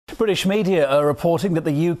British media are reporting that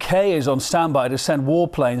the UK is on standby to send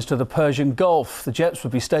warplanes to the Persian Gulf. The jets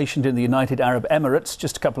would be stationed in the United Arab Emirates,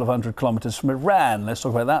 just a couple of hundred kilometres from Iran. Let's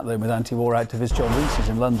talk about that then with anti-war activist John Rees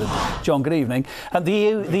in London. John, good evening. And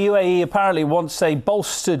the UAE apparently wants a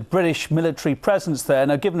bolstered British military presence there.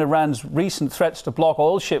 Now, given Iran's recent threats to block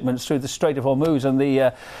oil shipments through the Strait of Hormuz and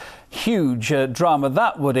the huge drama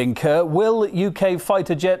that would incur, will UK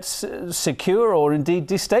fighter jets secure or indeed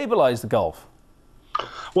destabilise the Gulf?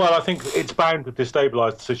 Well, I think it's bound to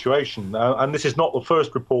destabilise the situation. And this is not the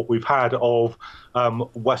first report we've had of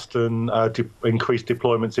Western increased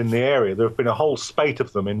deployments in the area. There have been a whole spate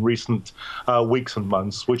of them in recent weeks and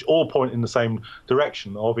months, which all point in the same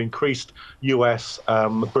direction of increased US,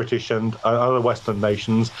 British and other Western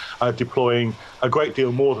nations deploying a great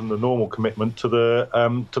deal more than the normal commitment to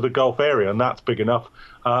the Gulf area. And that's big enough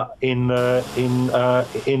in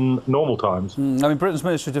normal times. I mean, Britain's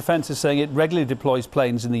Minister of Defence is saying it regularly deploys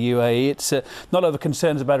planes in the UAE. It's not over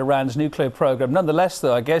concerns about Iran's nuclear programme. Nonetheless,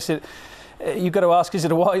 though, I guess you've got to ask, is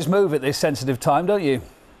it a wise move at this sensitive time, don't you?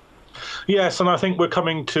 Yes, and I think we're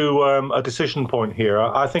coming to a decision point here.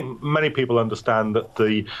 I think many people understand that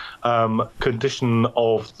the condition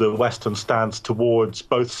of the Western stance towards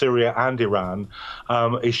both Syria and Iran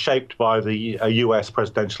is shaped by the US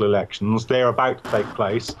presidential elections. They're about to take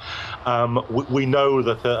place. We know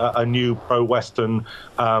that a new pro-Western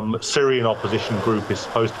Syrian opposition group is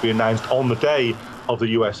supposed to be announced on the day of the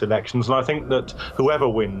US elections, and I think that whoever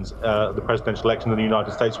wins the presidential election in the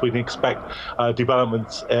United States, we can expect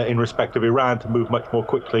developments in respect of Iran to move much more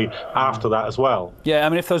quickly after that as well. Yeah, I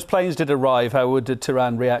mean, if those planes did arrive, how would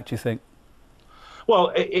Tehran react, do you think?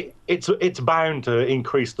 Well, it's bound to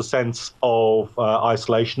increase the sense of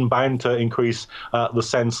isolation, bound to increase the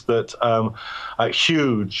sense that a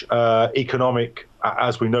huge economic,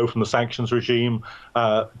 as we know from the sanctions regime,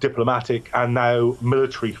 diplomatic and now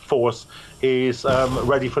military force is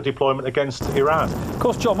ready for deployment against Iran. Of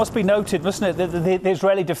course, John, must be noted, mustn't it, that the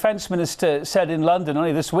Israeli Defence Minister said in London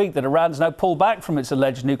only this week that Iran's now pulled back from its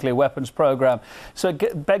alleged nuclear weapons programme. So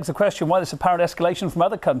it begs the question why this apparent escalation from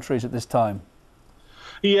other countries at this time.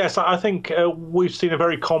 Yes, I think we've seen a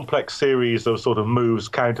very complex series of sort of moves,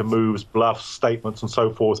 counter moves, bluffs, statements and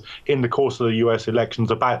so forth in the course of the US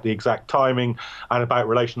elections about the exact timing and about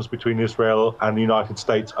relations between Israel and the United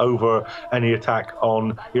States over any attack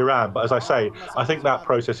on Iran. But as I say, I think that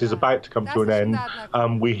process is about to come to an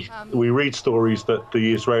end. We read stories that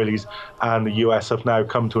the Israelis and the US have now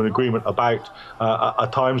come to an agreement about a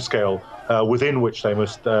timescale within which they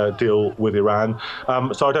must deal with Iran.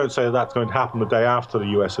 So I don't say that that's going to happen the day after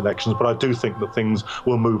the US elections, but I do think that things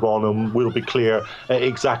will move on and will be clear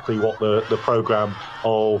exactly what the programme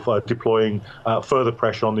of deploying further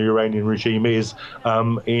pressure on the Iranian regime is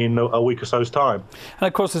in a week or so's time. And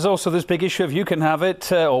of course there's also this big issue of you can have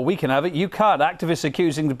it or we can have it, you can't. Activists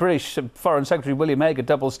accusing the British Foreign Secretary William Hague of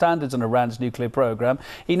double standards on Iran's nuclear programme.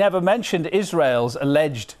 He never mentioned Israel's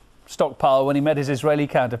alleged stockpile when he met his Israeli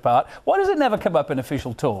counterpart. Why does it never come up in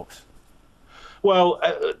official talks? Well,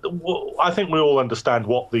 I think we all understand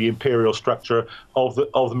what the imperial structure of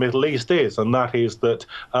the Middle East is, and that is that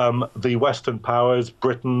the Western powers,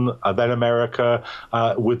 Britain, then America,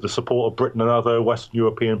 with the support of Britain and other Western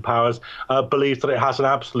European powers, believes that it has an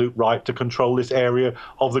absolute right to control this area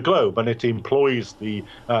of the globe, and it employs the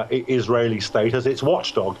Israeli state as its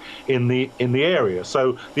watchdog in the area.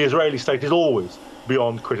 So the Israeli state is always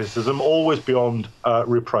beyond criticism, always beyond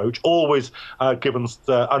reproach, always given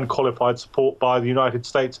unqualified support by the United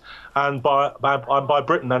States and by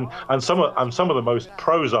Britain, and some of the most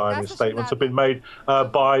pro-Zionist statements have been made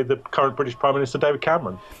by the current British Prime Minister David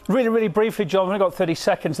Cameron. Really, really briefly, John, we've only got 30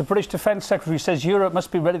 seconds. The British Defence Secretary says Europe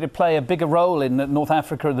must be ready to play a bigger role in North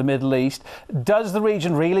Africa and the Middle East. Does the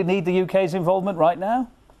region really need the UK's involvement right now?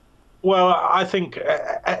 Well, I think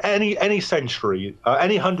any century,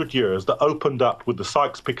 any 100 years that opened up with the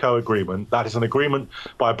Sykes-Picot Agreement, that is an agreement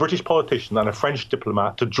by a British politician and a French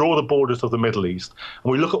diplomat to draw the borders of the Middle East,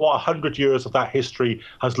 and we look at what 100 years of that history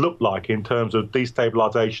has looked like in terms of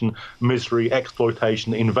destabilisation, misery,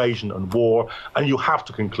 exploitation, invasion and war, and you have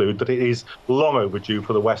to conclude that it is long overdue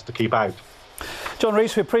for the West to keep out. John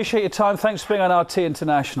Rees, we appreciate your time. Thanks for being on RT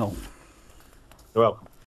International. You're welcome.